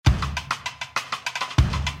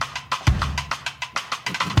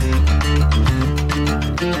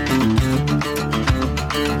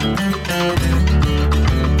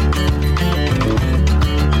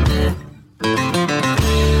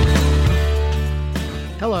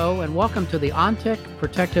Hello, and welcome to the ONTIC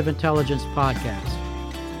Protective Intelligence Podcast.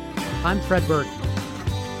 I'm Fred Burton,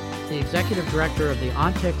 the Executive Director of the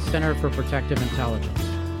ONTIC Center for Protective Intelligence.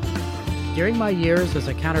 During my years as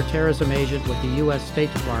a counterterrorism agent with the U.S.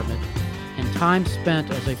 State Department and time spent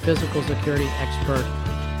as a physical security expert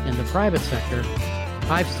in the private sector,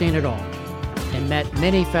 I've seen it all and met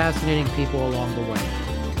many fascinating people along the way.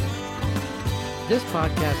 This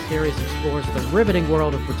podcast series explores the riveting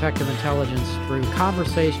world of protective intelligence through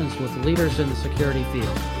conversations with leaders in the security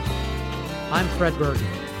field. I'm Fred Burton,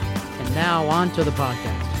 and now on to the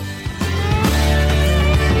podcast.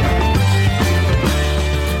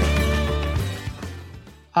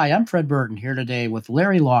 Hi, I'm Fred Burton, here today with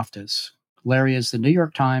Larry Loftis. Larry is the New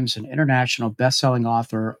York Times and international bestselling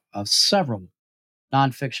author of several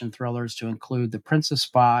nonfiction thrillers to include The Princess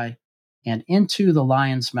Spy and Into the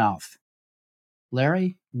Lion's Mouth.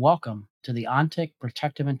 Larry, welcome to the ONTIC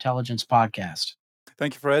Protective Intelligence Podcast.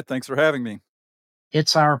 Thank you, Fred. Thanks for having me.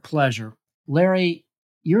 It's our pleasure. Larry,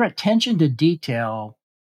 your attention to detail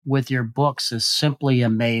with your books is simply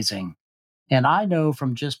amazing. And I know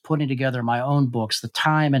from just putting together my own books, the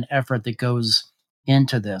time and effort that goes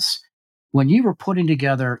into this. When you were putting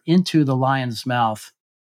together Into the Lion's Mouth,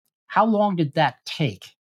 how long did that take?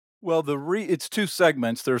 Well, it's two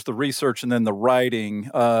segments. There's the research and then the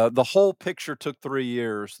writing. The whole picture took 3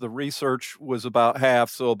 years. The research was about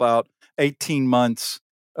half, so about 18 months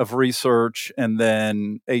of research and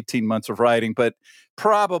then 18 months of writing. But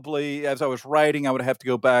probably as I was writing, I would have to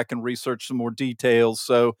go back and research some more details.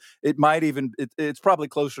 So it's probably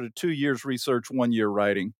closer to 2 years research, 1 year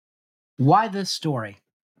writing. Why this story?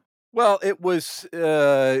 Well, it was,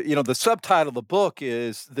 the subtitle of the book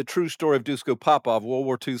is The True Story of Duško Popov, World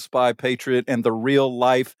War II Spy, Patriot, and the Real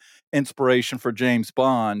Life Inspiration for James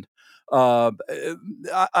Bond. I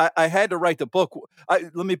had to write the book.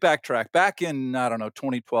 Let me backtrack. Back in,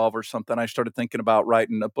 2012 or something, I started thinking about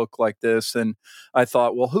writing a book like this. And I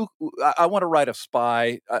thought, well, I want to write a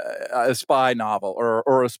spy novel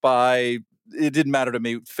or a spy. It didn't matter to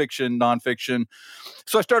me, fiction, nonfiction.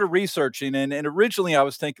 So I started researching, and originally I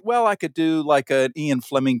was thinking, well, I could do like an Ian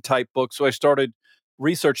Fleming type book. So I started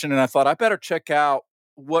researching, and I thought I better check out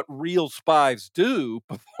what real spies do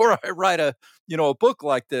before I write a book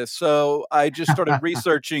like this. So I just started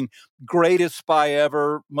researching greatest spy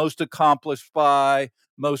ever, most accomplished spy,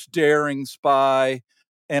 most daring spy,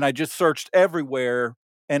 and I just searched everywhere,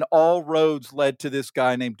 and all roads led to this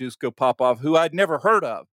guy named Dusko Popov, who I'd never heard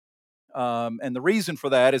of. And the reason for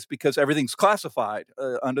that is because everything's classified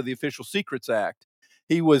under the Official Secrets Act.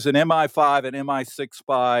 He was an MI5 and MI6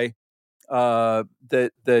 spy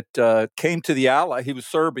that came to the Allies. He was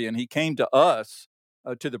Serbian. He came to us,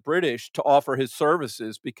 to the British, to offer his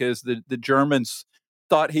services because the Germans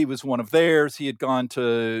thought he was one of theirs. He had gone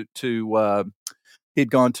to I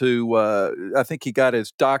think he got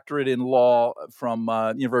his doctorate in law from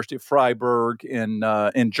University of Freiburg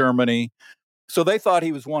in Germany. So they thought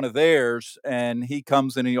he was one of theirs, and he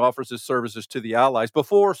comes and he offers his services to the Allies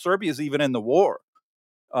before Serbia's even in the war.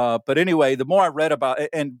 But anyway, the more I read about it,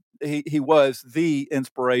 and he was the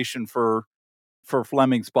inspiration for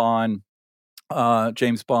Fleming's Bond,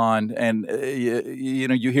 James Bond. And,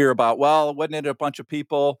 you hear about, well, wasn't it a bunch of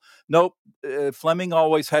people? Nope. Fleming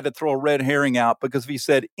always had to throw a red herring out because if he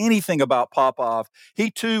said anything about Popov, he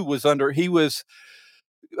too was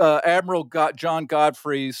Admiral John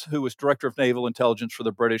Godfrey's, who was director of naval intelligence for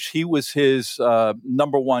the British. He was his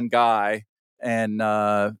number one guy and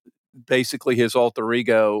basically his alter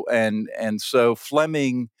ego. And so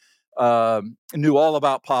Fleming knew all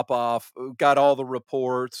about Popov, got all the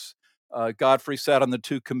reports. Godfrey sat on the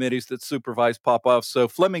two committees that supervised Popov. So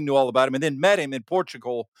Fleming knew all about him and then met him in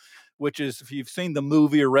Portugal, which is, if you've seen the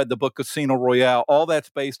movie or read the book Casino Royale, all that's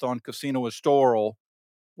based on Casino Estoril,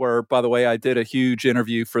 where, by the way, I did a huge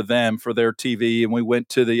interview for them, for their TV, and we went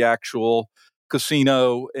to the actual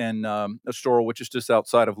casino in Estoril, which is just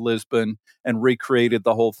outside of Lisbon, and recreated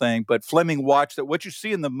the whole thing. But Fleming watched it. What you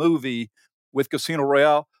see in the movie with Casino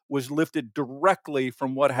Royale was lifted directly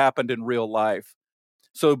from what happened in real life.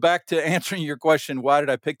 So back to answering your question, why did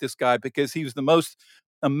I pick this guy? Because he was the most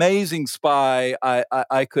amazing spy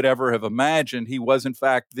I could ever have imagined. He was, in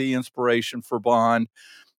fact, the inspiration for Bond.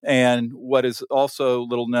 And what is also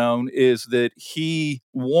little known is that he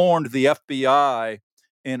warned the FBI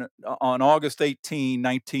on August 18,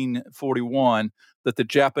 1941, that the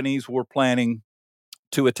Japanese were planning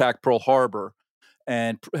to attack Pearl Harbor,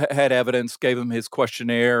 and had evidence, gave him his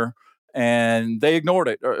questionnaire, and they ignored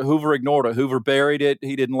it. Hoover ignored it. Hoover buried it.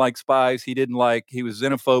 He didn't like spies. He was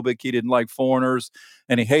xenophobic. He didn't like foreigners,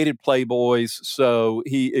 and he hated playboys. So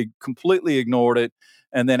he completely ignored it.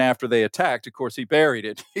 And then after they attacked, of course, he buried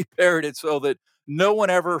it. He buried it so that no one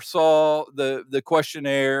ever saw the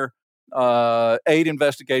questionnaire, 8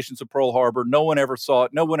 investigations of Pearl Harbor. No one ever saw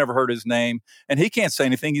it. No one ever heard his name. And he can't say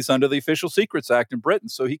anything. He's under the Official Secrets Act in Britain,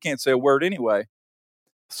 so he can't say a word anyway.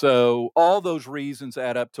 So all those reasons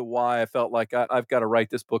add up to why I felt like I've got to write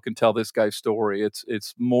this book and tell this guy's story.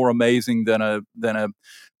 It's more amazing than a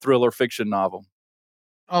thriller fiction novel.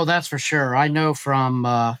 Oh, that's for sure. I know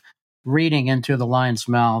from reading Into the Lion's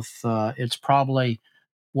Mouth, it's probably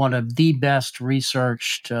one of the best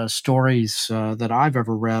researched stories that I've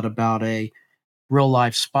ever read about a real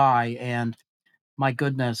life spy. And my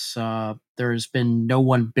goodness, there's been no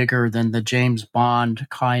one bigger than the James Bond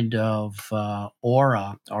kind of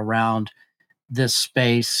aura around this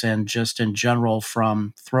space and just in general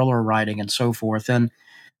from thriller writing and so forth. And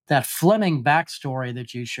that Fleming backstory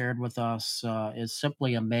that you shared with us is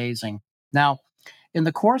simply amazing. Now, in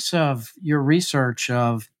the course of your research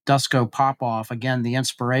of Dusko Popov, again, the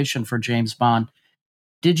inspiration for James Bond,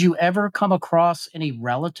 did you ever come across any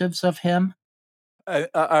relatives of him?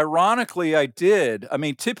 Ironically, I did. I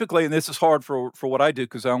mean, typically, and this is hard for what I do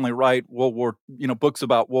because I only write books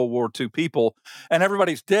about World War II people, and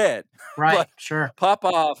everybody's dead. Right, But sure.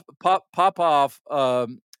 Popov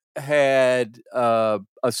had a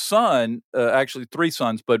son, actually 3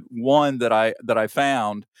 sons, but one that I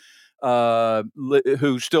found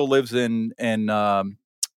who still lives in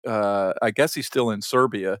I guess he's still in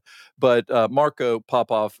Serbia, but Marko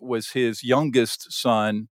Popov was his youngest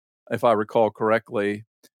son, if I recall correctly.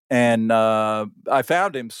 And I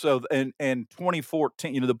found him. So in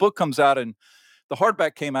 2014, the book comes out the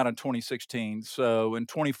hardback came out in 2016. So in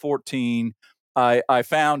 2014, I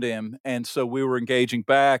found him. And so we were engaging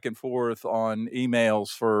back and forth on emails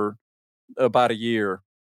for about a year.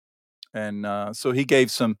 And so he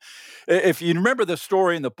gave some, if you remember the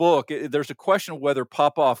story in the book, there's a question of whether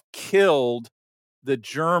Popov killed the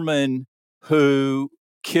German who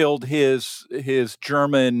killed his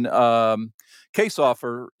German case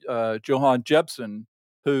officer, Johann Jebsen,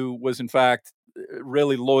 who was in fact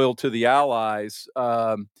really loyal to the Allies.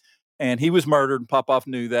 And he was murdered, and Popov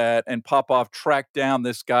knew that. And Popov tracked down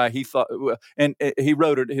this guy. He thought, and he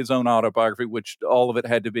wrote his own autobiography, which all of it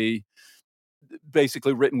had to be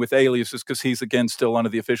basically written with aliases because he's, again, still under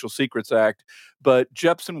the Official Secrets Act. But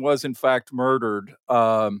Jepsen was, in fact, murdered.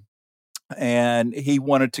 And he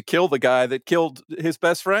wanted to kill the guy that killed his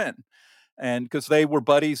best friend. And because they were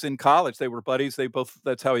buddies in college,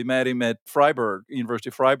 that's how he met him at University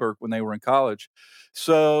of Freiburg when they were in college.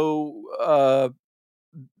 So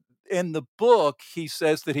in the book, he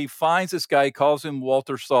says that he finds this guy, he calls him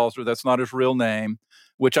Walter Salzer. That's not his real name,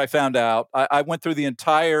 which I found out. I went through the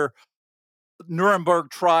entire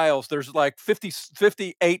Nuremberg trials. There's like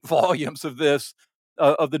 58 volumes of this,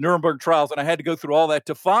 of the Nuremberg trials. And I had to go through all that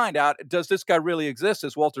to find out, does this guy really exist,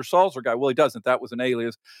 this Walter Salzer guy? Well, he doesn't. That was an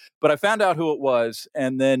alias. But I found out who it was.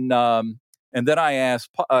 And then I asked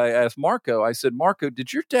Marko, I said, Marko,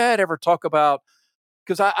 did your dad ever talk about,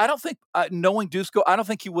 because I don't think, knowing Dusko, I don't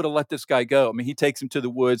think he would have let this guy go. I mean, he takes him to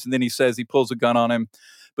the woods and then he says he pulls a gun on him,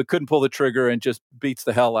 but couldn't pull the trigger and just beats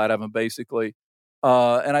the hell out of him, basically.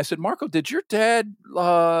 And I said, Marko, did your dad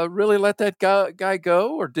really let that guy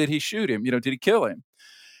go, or did he shoot him? Did he kill him?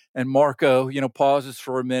 And Marko, pauses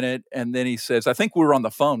for a minute, and then he says, I think we were on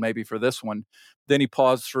the phone maybe for this one. Then he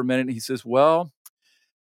pauses for a minute, and he says, well,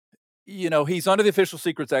 he's under the Official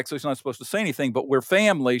Secrets Act, so he's not supposed to say anything, but we're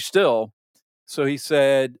family still. So he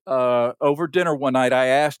said, over dinner one night, I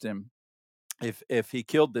asked him if he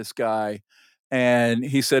killed this guy, and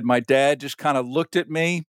he said, my dad just kind of looked at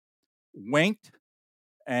me, winked,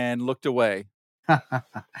 and looked away. And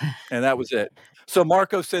that was it. So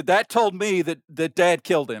Marko said that told me that dad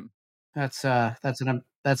killed him. That's an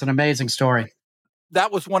amazing story.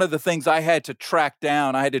 That was one of the things I had to track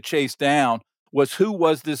down. I had to chase down was who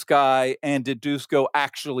was this guy, and did Dusko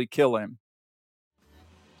actually kill him?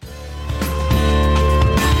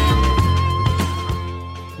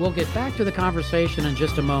 We'll get back to the conversation in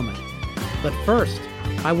just a moment. But first,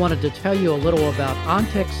 I wanted to tell you a little about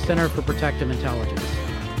ONTIC's Center for Protective Intelligence.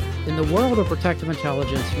 In the world of protective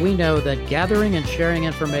intelligence, we know that gathering and sharing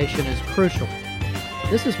information is crucial.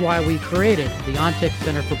 This is why we created the ONTIC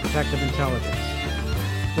Center for Protective Intelligence.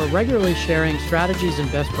 We're regularly sharing strategies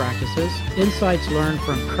and best practices, insights learned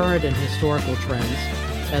from current and historical trends,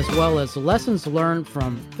 as well as lessons learned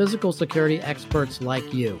from physical security experts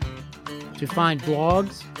like you. To find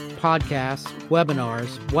blogs, podcasts,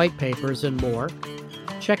 webinars, white papers, and more,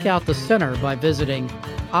 check out the center by visiting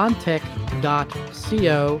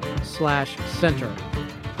ontic.co/center.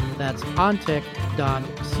 That's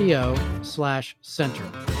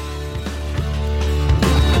ontic.co/center.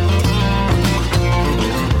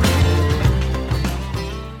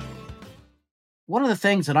 one of the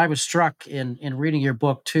things that I was struck in reading your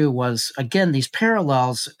book too was, again, these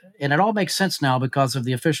parallels, and it all makes sense now because of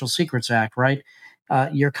the Official Secrets Act, right?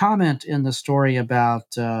 Your comment in the story about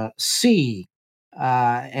C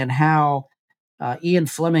and how Ian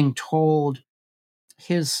Fleming told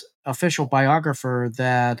his official biographer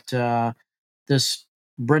that this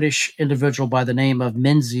British individual by the name of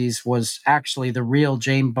Menzies was actually the real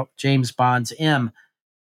James Bond's M.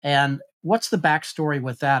 And what's the backstory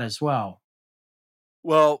with that as well?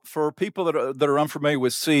 Well, for people that are unfamiliar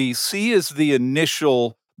with C, C is the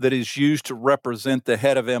initial that is used to represent the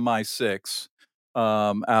head of MI6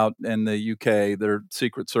 out in the UK, their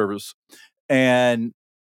Secret Service. And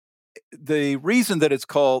the reason that it's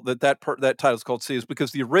called that title is called C is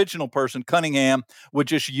because the original person, Cunningham, would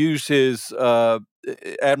just use his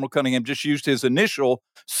Admiral Cunningham just used his initial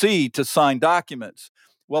C to sign documents.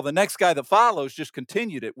 Well, the next guy that follows just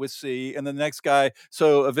continued it with C, and then the next guy.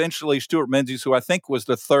 So eventually, Stuart Menzies, who I think was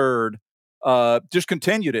the third, just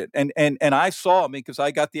continued it. And I saw, I mean, because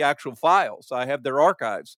I got the actual files, I have their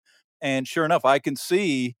archives, and sure enough, I can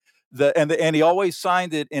see and he always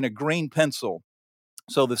signed it in a green pencil.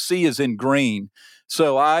 So the C is in green.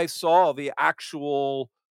 So I saw the actual,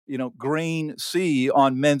 green C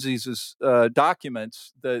on Menzies's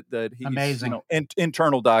documents that he's, Amazing.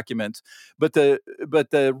 internal documents. But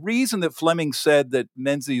the reason that Fleming said that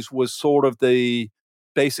Menzies was sort of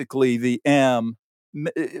basically the M,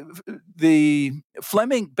 the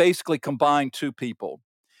Fleming basically combined two people.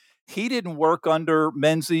 He didn't work under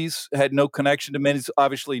Menzies, had no connection to Menzies,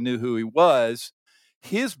 obviously knew who he was.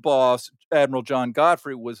 His boss, Admiral John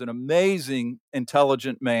Godfrey, was an amazing,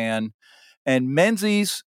 intelligent man. And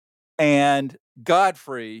Menzies and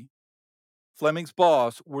Godfrey, Fleming's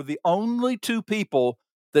boss, were the only two people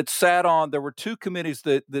that sat on. There were two committees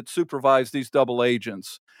that supervised these double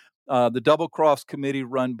agents. The Double Cross Committee,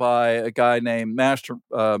 run by a guy named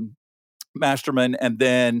Masterman, and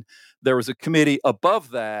then there was a committee above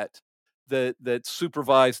that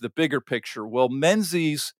supervised the bigger picture. Well,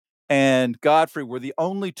 Menzies and Godfrey were the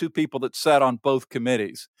only two people that sat on both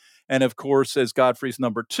committees. And of course, as Godfrey's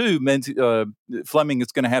number two, Fleming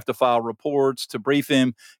is going to have to file reports to brief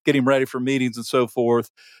him, get him ready for meetings and so forth.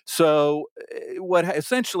 So what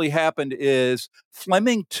essentially happened is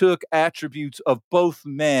Fleming took attributes of both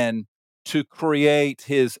men to create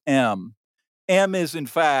his M. M is, in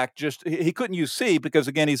fact, just he couldn't use C because,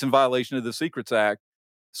 again, he's in violation of the Secrets Act.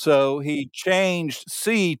 So he changed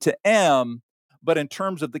C to M, but in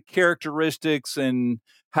terms of the characteristics and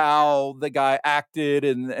how the guy acted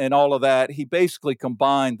and all of that, he basically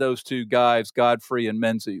combined those two guys, Godfrey and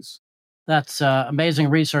Menzies. That's amazing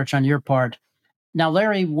research on your part. Now,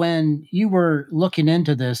 Larry, when you were looking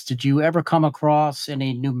into this, did you ever come across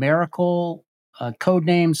any numerical code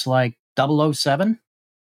names like 007?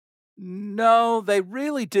 No, they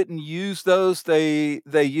really didn't use those. They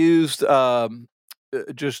used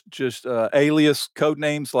just alias code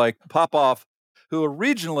names like Popov, who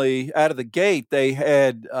originally out of the gate they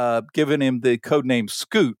had given him the code name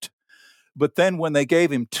Scoot, but then when they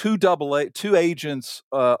gave him two agents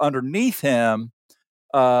underneath him,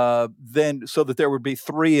 then so that there would be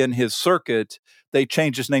three in his circuit, they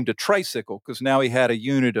changed his name to Tricycle because now he had a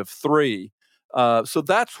unit of three. So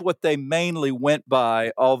that's what they mainly went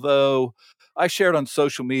by. Although I shared on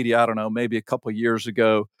social media, I don't know, maybe a couple of years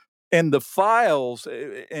ago, in the files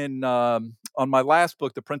on my last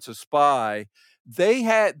book, The Princess Spy, they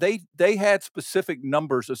had specific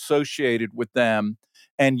numbers associated with them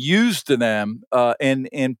and used them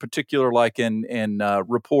in particular, like in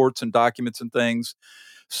reports and documents and things.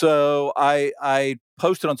 So I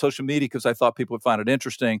posted on social media because I thought people would find it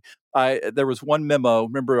interesting. There was one memo.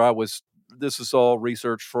 Remember, this is all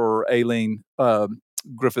research for Aline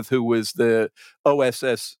Griffith, who was the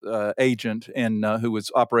OSS agent and who was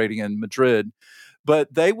operating in Madrid.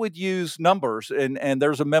 But they would use numbers, and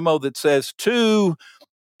there's a memo that says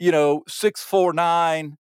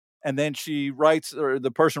 649, and then she writes, or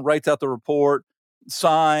the person writes out the report,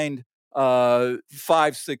 signed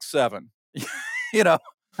 567. you know,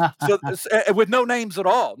 so with no names at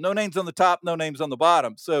all, no names on the top, no names on the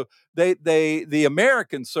bottom. So the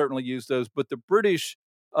Americans certainly use those, but the British,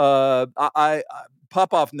 I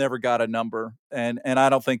Popov never got a number, and I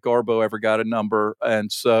don't think Garbo ever got a number,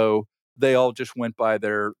 and so they all just went by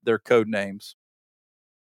their code names.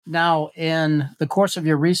 Now, in the course of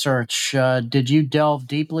your research, did you delve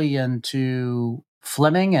deeply into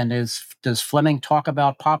Fleming? And does Fleming talk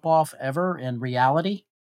about Popov ever in reality?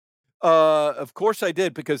 Of course I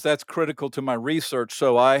did, because that's critical to my research.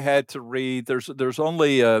 So I had to read. There's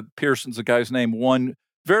only Pearson's a guy's name, one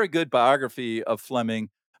very good biography of Fleming,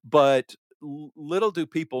 but little do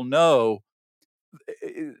people know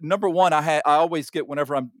number one, I always get,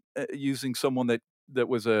 whenever I'm using someone that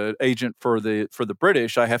was an agent for the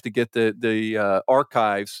British, I have to get the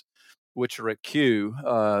archives, which are at Kew.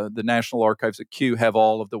 The National Archives at Kew have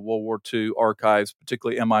all of the World War II archives,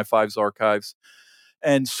 particularly MI5's archives.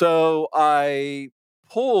 And so I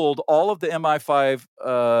pulled all of the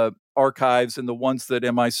MI5 archives and the ones that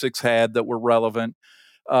MI6 had that were relevant.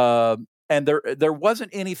 Uh, and there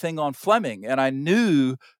wasn't anything on Fleming, and I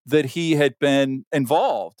knew that he had been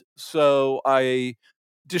involved. So I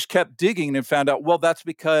just kept digging and found out, well, that's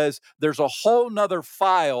because there's a whole nother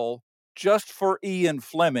file just for Ian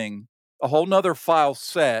Fleming, a whole nother file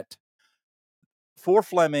set for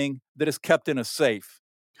Fleming that is kept in a safe.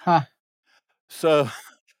 Huh. So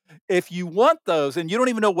if you want those, and you don't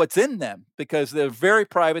even know what's in them because they're very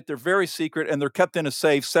private, they're very secret, and they're kept in a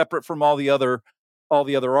safe separate from all the other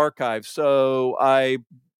archives. So I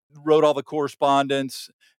wrote all the correspondence,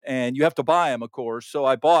 and you have to buy them, of course. So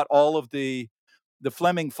I bought all of the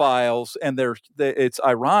Fleming files, and it's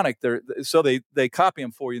ironic. They copy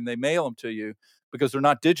them for you and they mail them to you because they're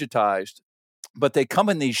not digitized, but they come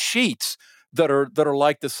in these sheets that are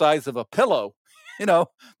like the size of a pillow.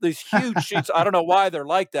 These huge sheets. I don't know why they're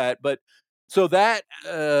like that, but so that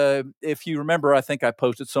if you remember, I think I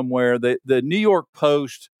posted somewhere that the New York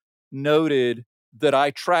Post noted that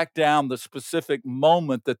I tracked down the specific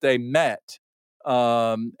moment that they met,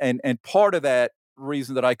 and part of that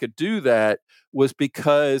reason that I could do that was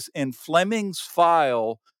because in Fleming's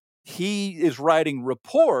file, he is writing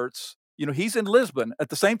reports. He's in Lisbon at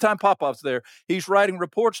the same time Popov's there. He's writing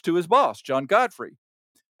reports to his boss, John Godfrey.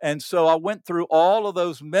 And so I went through all of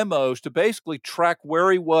those memos to basically track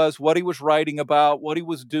where he was, what he was writing about, what he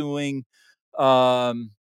was doing,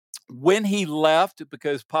 when he left,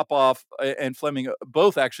 because Popov and Fleming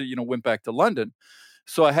both actually, went back to London.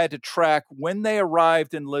 So I had to track when they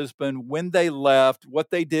arrived in Lisbon, when they left, what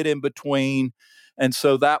they did in between. And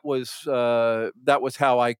so that was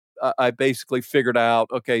how I basically figured out,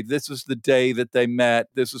 okay, this is the day that they met.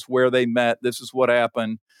 This is where they met. This is what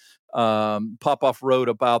happened. Popov wrote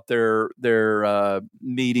about their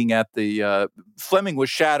meeting at the Fleming was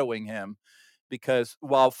shadowing him, because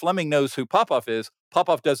while Fleming knows who Popov is,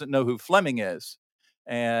 Popov doesn't know who Fleming is.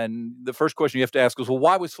 And the first question you have to ask is, well,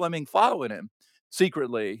 why was Fleming following him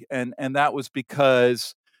secretly? And that was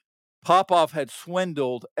because Popov had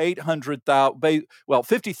swindled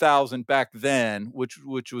 50,000 back then,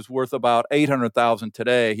 which was worth about 800,000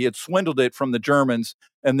 today. He had swindled it from the Germans,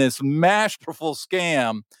 and this masterful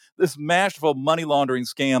money laundering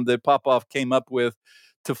scam that Popov came up with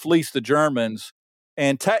to fleece the Germans.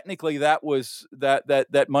 And technically, that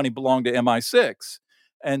money belonged to MI6.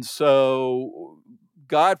 And so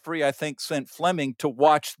Godfrey, I think, sent Fleming to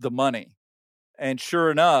watch the money. And sure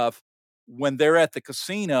enough, when they're at the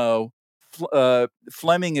casino,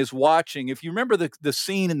 Fleming is watching. If you remember the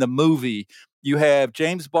scene in the movie, you have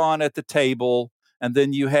James Bond at the table, and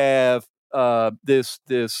then you have this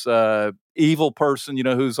evil person,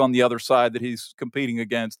 who's on the other side that he's competing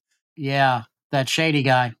against. Yeah, that shady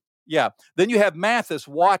guy. Yeah. Then you have Mathis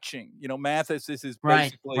watching. Mathis is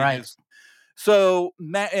basically right. his. So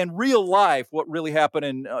in real life, what really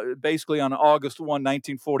happened basically on August 1,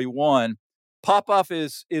 1941, Popov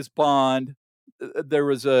is Bond. There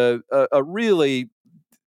was a really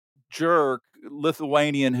jerk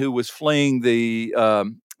Lithuanian who was fleeing the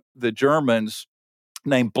Germans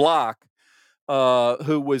named Bloch,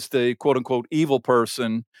 who was the quote unquote evil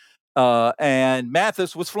person. And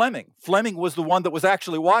Mathis was Fleming. Fleming was the one that was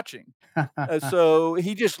actually watching. So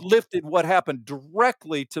he just lifted what happened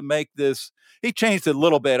directly to make this. He changed it a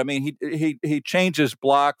little bit. I mean, he changes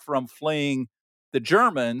Bloch from fleeing the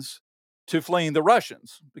Germans to fleeing the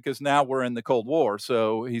Russians, because now we're in the Cold War.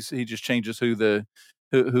 So he just changes who the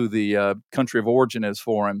country of origin is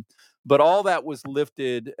for him. But all that was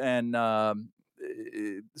lifted, and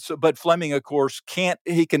but Fleming, of course, can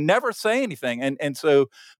never say anything. And so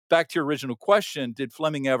back to your original question, did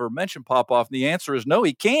Fleming ever mention Popov? And the answer is no,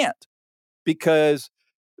 he can't, because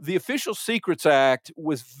the Official Secrets Act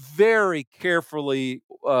was very carefully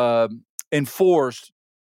enforced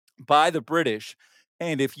by the British.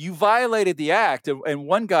 And if you violated the act, and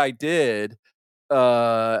one guy did,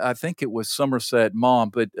 I think it was Somerset Maugham,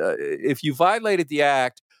 but if you violated the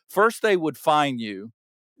act, first they would fine you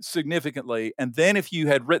significantly. And then if you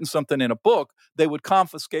had written something in a book, they would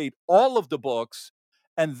confiscate all of the books,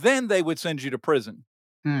 and then they would send you to prison.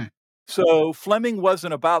 So Fleming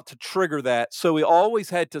wasn't about to trigger that. So he always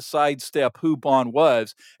had to sidestep who Bond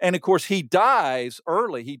was. And of course, he dies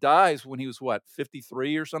early. He dies when he was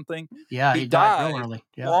 53 or something? Yeah, he died real early.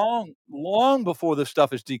 Yeah. Long before this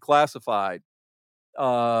stuff is declassified.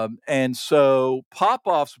 And so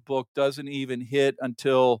Popov's book doesn't even hit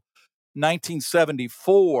until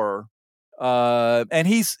 1974. And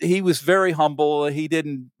he was very humble. He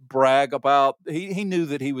didn't brag about, he knew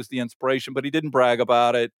that he was the inspiration, but he didn't brag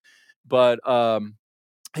about it. But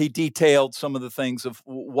he detailed some of the things of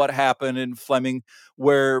what happened in Fleming,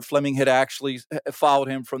 where Fleming had actually followed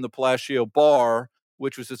him from the Palacio bar,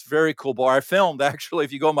 which was this very cool bar. I filmed, actually,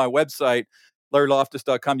 if you go on my website,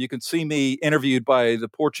 LarryLoftis.com, you can see me interviewed by the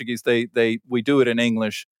Portuguese. We do it in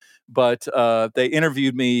English, but they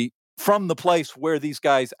interviewed me from the place where these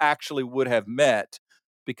guys actually would have met,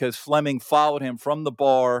 because Fleming followed him from the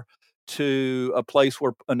bar to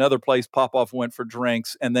another place Popov went for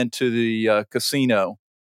drinks, and then to the casino.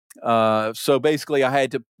 So basically, I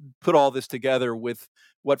had to put all this together with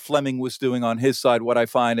what Fleming was doing on his side, what I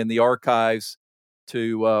find in the archives,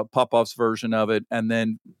 to Popov's version of it, and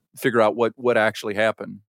then figure out what actually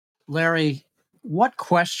happened. Larry, what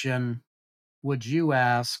question would you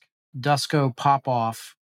ask Dusko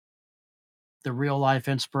Popov, the real-life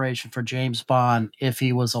inspiration for James Bond, if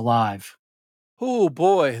he was alive? Oh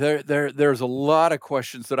boy, there's a lot of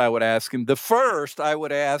questions that I would ask him. The first I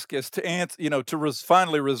would ask is to answer,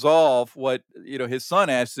 finally resolve what his son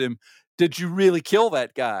asked him: did you really kill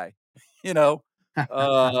that guy?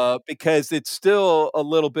 Because it's still a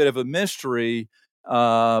little bit of a mystery.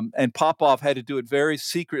 And Popov had to do it very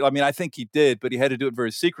secretly. I mean, I think he did, but he had to do it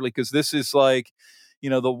very secretly, because this is like,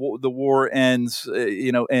 the war ends,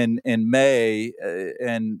 in May,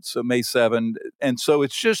 and so May 7th. And so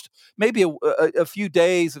it's just maybe a few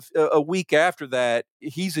days, a week after that,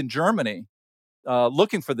 he's in Germany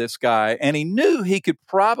looking for this guy. And he knew he could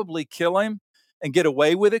probably kill him and get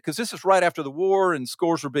away with it, because this is right after the war and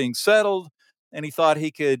scores were being settled. And he thought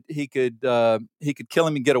he could kill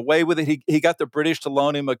him and get away with it. He got the British to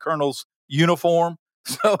loan him a colonel's uniform.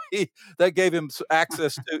 So that gave him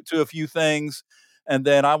access to a few things. And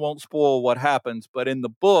then I won't spoil what happens, but in the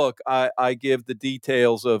book, I give the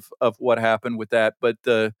details of what happened with that. But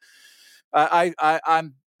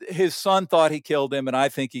I'm his son thought he killed him, and I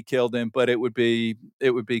think he killed him. But it would be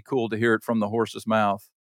cool to hear it from the horse's mouth.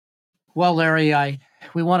 Well, Larry,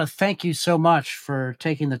 we want to thank you so much for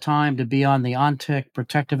taking the time to be on the ONTIC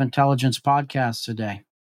Protective Intelligence podcast today.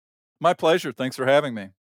 My pleasure. Thanks for having me.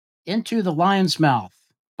 Into the Lion's Mouth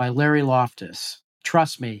by Larry Loftis.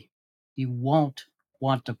 Trust me, you won't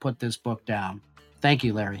want to put this book down. Thank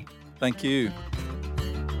you, Larry. Thank you.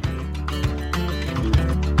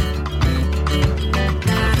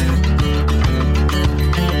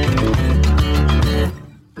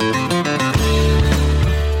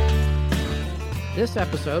 This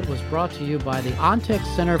episode was brought to you by the ONTIC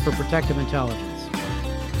Center for Protective Intelligence.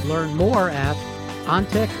 Learn more at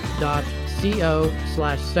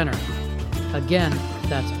ontic.co/center. Again,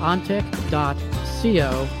 that's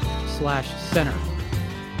ontic.co/center.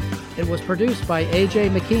 It was produced by A.J.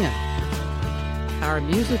 McKeon. Our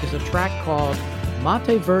music is a track called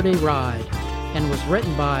Monteverde Ride and was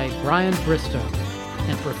written by Brian Bristow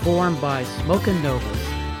and performed by Smokin' Novas.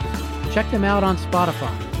 Check them out on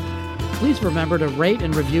Spotify. Please remember to rate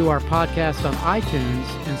and review our podcast on iTunes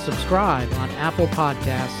and subscribe on Apple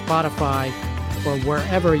Podcasts, Spotify, or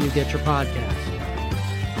wherever you get your podcasts.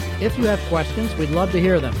 If you have questions, we'd love to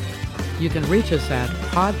hear them. You can reach us at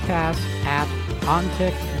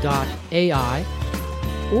podcast@ontic.ai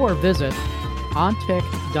or visit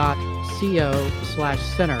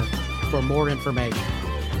ontic.co/center for more information.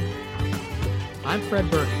 I'm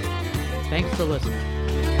Fred Burton. Thanks for listening.